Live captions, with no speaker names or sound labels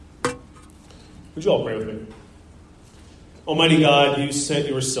Would you all pray with me? Almighty God, you sent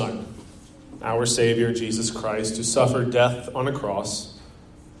your Son, our Savior, Jesus Christ, to suffer death on a cross.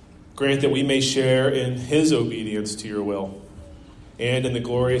 Grant that we may share in his obedience to your will and in the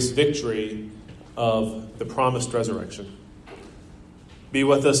glorious victory of the promised resurrection. Be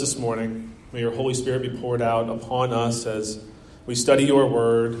with us this morning. May your Holy Spirit be poured out upon us as we study your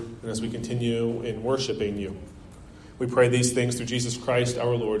word and as we continue in worshiping you. We pray these things through Jesus Christ,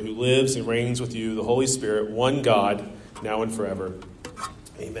 our Lord, who lives and reigns with you, the Holy Spirit, one God, now and forever.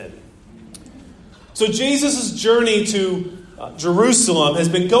 Amen. So Jesus' journey to Jerusalem has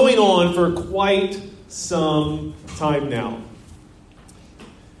been going on for quite some time now.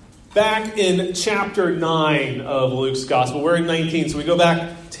 Back in chapter 9 of Luke's Gospel, we're in 19, so we go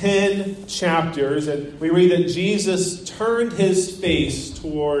back 10 chapters, and we read that Jesus turned his face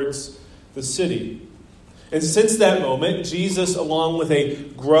towards the city. And since that moment, Jesus, along with a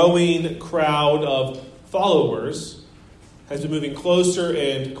growing crowd of followers, has been moving closer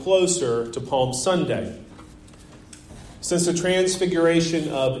and closer to Palm Sunday. Since the transfiguration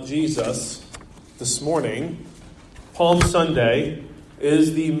of Jesus this morning, Palm Sunday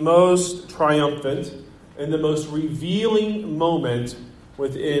is the most triumphant and the most revealing moment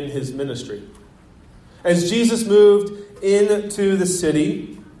within his ministry. As Jesus moved into the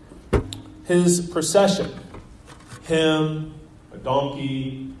city, his procession, him, a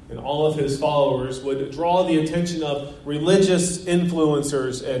donkey, and all of his followers would draw the attention of religious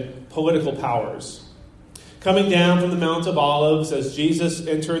influencers and political powers. Coming down from the Mount of Olives as Jesus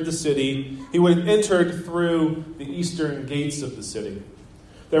entered the city, he would have entered through the eastern gates of the city.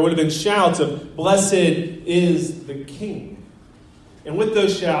 There would have been shouts of, "Blessed is the King." And with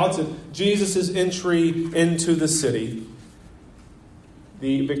those shouts of Jesus' entry into the city,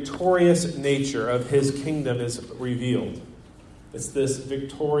 the victorious nature of his kingdom is revealed. It's this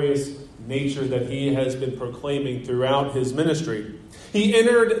victorious nature that he has been proclaiming throughout his ministry. He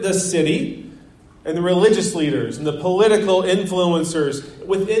entered the city, and the religious leaders and the political influencers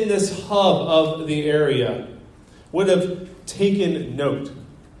within this hub of the area would have taken note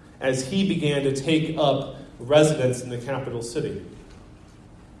as he began to take up residence in the capital city.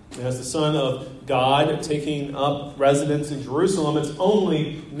 And as the Son of God taking up residence in Jerusalem, it's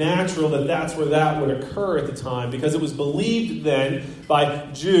only natural that that's where that would occur at the time, because it was believed then by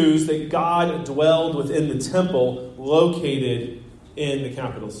Jews that God dwelled within the temple located in the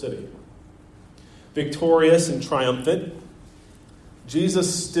capital city. Victorious and triumphant,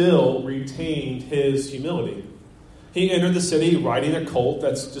 Jesus still retained his humility. He entered the city riding a colt,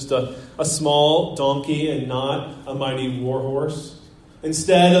 that's just a small donkey and not a mighty war horse.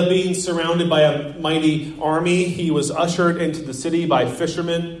 Instead of being surrounded by a mighty army, he was ushered into the city by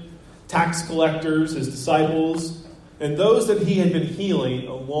fishermen, tax collectors, his disciples, and those that he had been healing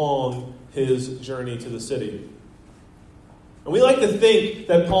along his journey to the city. And we like to think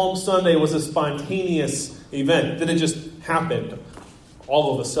that Palm Sunday was a spontaneous event, that it just happened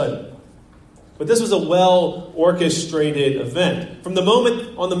all of a sudden. But this was a well-orchestrated event. From the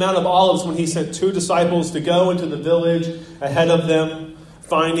moment on the Mount of Olives when he sent 2 disciples to go into the village ahead of them,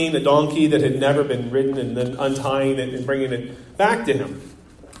 finding a donkey that had never been ridden and then untying it and bringing it back to him,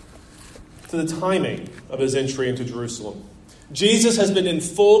 to the timing of his entry into Jerusalem. Jesus has been in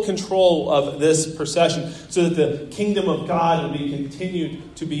full control of this procession so that the kingdom of God will be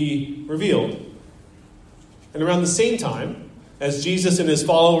continued to be revealed. And around the same time, as Jesus and his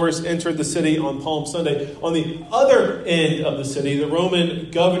followers entered the city on Palm Sunday, on the other end of the city, the Roman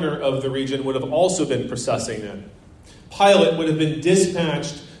governor of the region would have also been processing in. Pilate would have been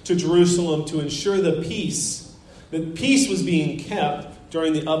dispatched to Jerusalem to ensure the peace. That peace was being kept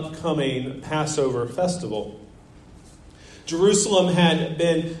during the upcoming Passover festival. Jerusalem had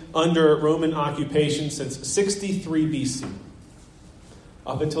been under Roman occupation since 63 BC.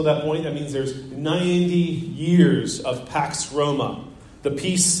 Up until that point, that means there's 90 years of Pax Roma, the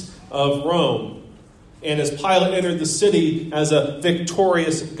peace of Rome. And as Pilate entered the city as a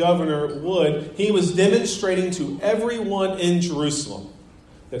victorious governor would, he was demonstrating to everyone in Jerusalem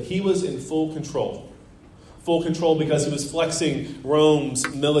that he was in full control. Full control because he was flexing Rome's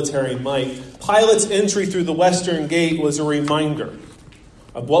military might. Pilate's entry through the western gate was a reminder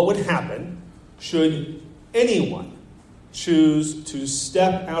of what would happen should anyone choose to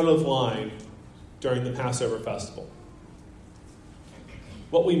step out of line during the Passover festival.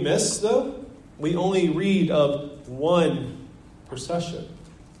 What we miss, though, we only read of one procession.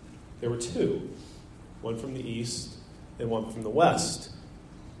 There were 2, one from the east and one from the west.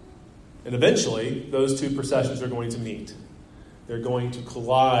 And eventually, those 2 processions are going to meet. they're going to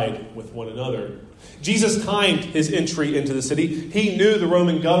collide with one another. Jesus timed his entry into the city. He knew the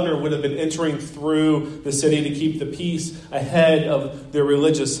Roman governor would have been entering through the city to keep the peace ahead of their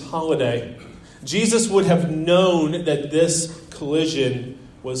religious holiday. Jesus would have known that this collision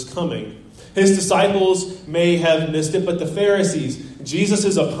was coming. His disciples may have missed it, but the Pharisees,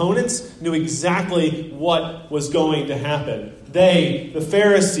 Jesus' opponents, knew exactly what was going to happen. They, the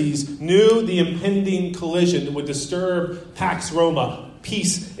Pharisees, knew the impending collision would disturb Pax Roma,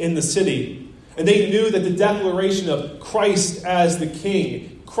 peace in the city. And they knew that the declaration of Christ as the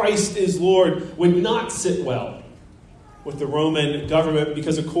King, Christ is Lord, would not sit well with the Roman government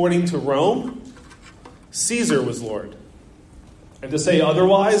because according to Rome, Caesar was Lord. And to say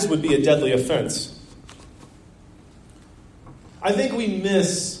otherwise would be a deadly offense. I think we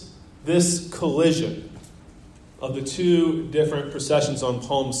miss this collision of the two different processions on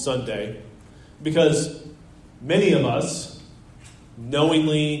Palm Sunday because many of us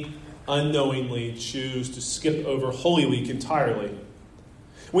knowingly, unknowingly choose to skip over Holy Week entirely.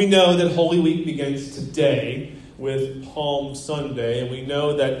 We know that Holy Week begins today with Palm Sunday, and we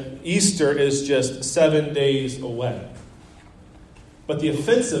know that Easter is just 7 days away. But the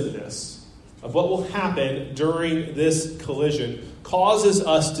offensiveness of what will happen during this collision causes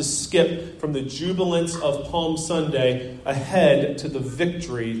us to skip from the jubilance of Palm Sunday ahead to the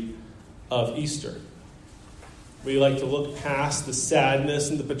victory of Easter. We like to look past the sadness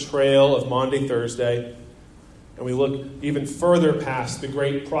and the betrayal of Maundy Thursday, and we look even further past the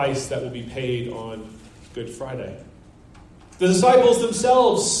great price that will be paid on Good Friday. The disciples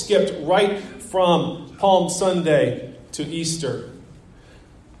themselves skipped right from Palm Sunday to Easter.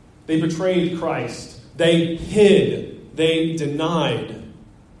 They betrayed Christ. They hid. They denied.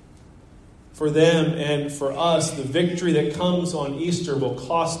 For them and for us, the victory that comes on Easter will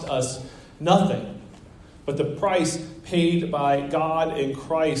cost us nothing. But the price paid by God in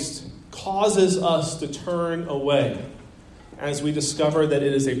Christ causes us to turn away as we discover that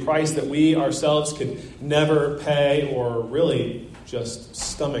it is a price that we ourselves could never pay or really just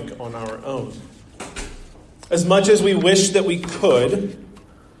stomach on our own. As much as we wish that we could,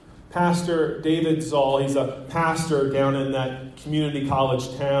 Pastor David Zoll, he's a pastor down in that community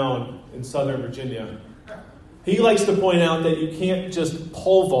college town in Southern Virginia. He likes to point out that you can't just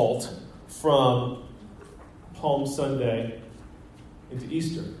pole vault from Palm Sunday into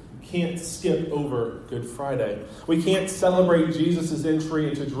Easter. You can't skip over Good Friday. We can't celebrate Jesus' entry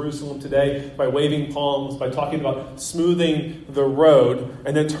into Jerusalem today by waving palms, by talking about smoothing the road,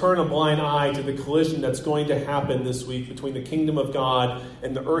 and then turn a blind eye to the collision that's going to happen this week between the kingdom of God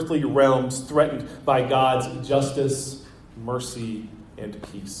and the earthly realms threatened by God's justice, mercy, and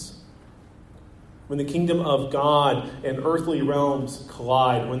peace. When the kingdom of God and earthly realms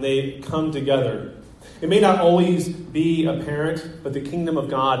collide, when they come together, it may not always be apparent, but the kingdom of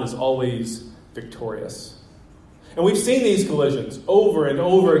God is always victorious. And we've seen these collisions over and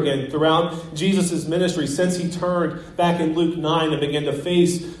over again throughout Jesus' ministry since he turned back in Luke 9 and began to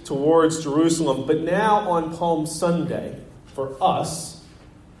face towards Jerusalem. But now on Palm Sunday, for us,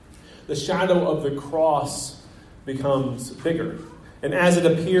 the shadow of the cross becomes bigger. And as it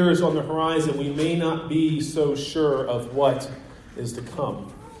appears on the horizon, we may not be so sure of what is to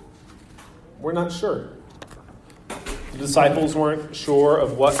come. We're not sure. The disciples weren't sure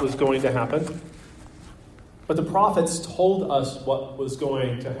of what was going to happen. But the prophets told us what was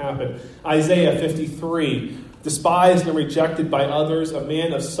going to happen. Isaiah 53, despised and rejected by others, a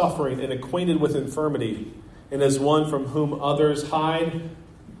man of suffering and acquainted with infirmity, and as one from whom others hide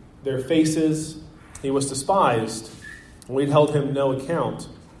their faces, he was despised, and we held him no account.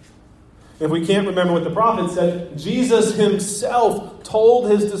 If we can't remember what the prophet said, Jesus himself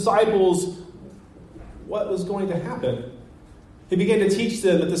told his disciples what was going to happen. He began to teach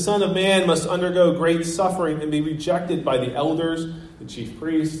them that the Son of Man must undergo great suffering and be rejected by the elders, the chief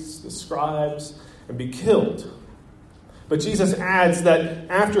priests, the scribes, and be killed. But Jesus adds that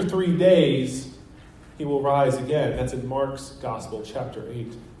after 3 days, he will rise again. That's in Mark's Gospel, chapter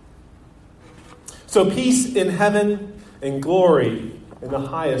 8. So peace in heaven and glory in the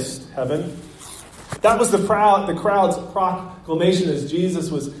highest heaven. That was the crowd's proclamation as Jesus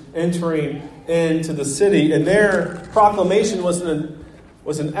was entering into the city. And their proclamation was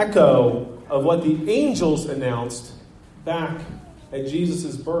an echo of what the angels announced back at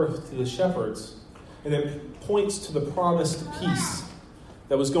Jesus' birth to the shepherds. And it points to the promised peace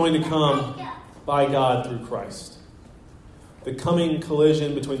that was going to come by God through Christ. The coming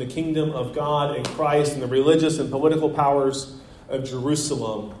collision between the kingdom of God and Christ and the religious and political powers of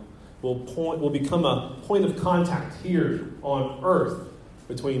Jerusalem will become a point of contact here on earth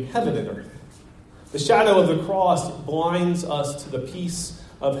between heaven and earth. The shadow of the cross blinds us to the peace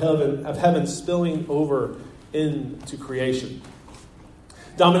of heaven spilling over into creation.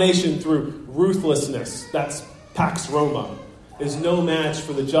 Domination through ruthlessness, that's Pax Roma, is no match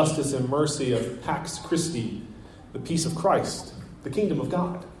for the justice and mercy of Pax Christi, the peace of Christ, the kingdom of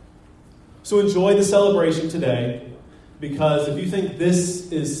God. So enjoy the celebration today, because if you think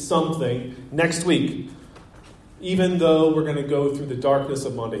this is something, next week, even though we're going to go through the darkness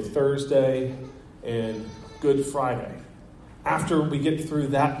of Maundy, Thursday, and Good Friday, after we get through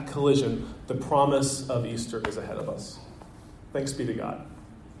that collision, the promise of Easter is ahead of us. Thanks be to God.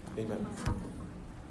 Amen.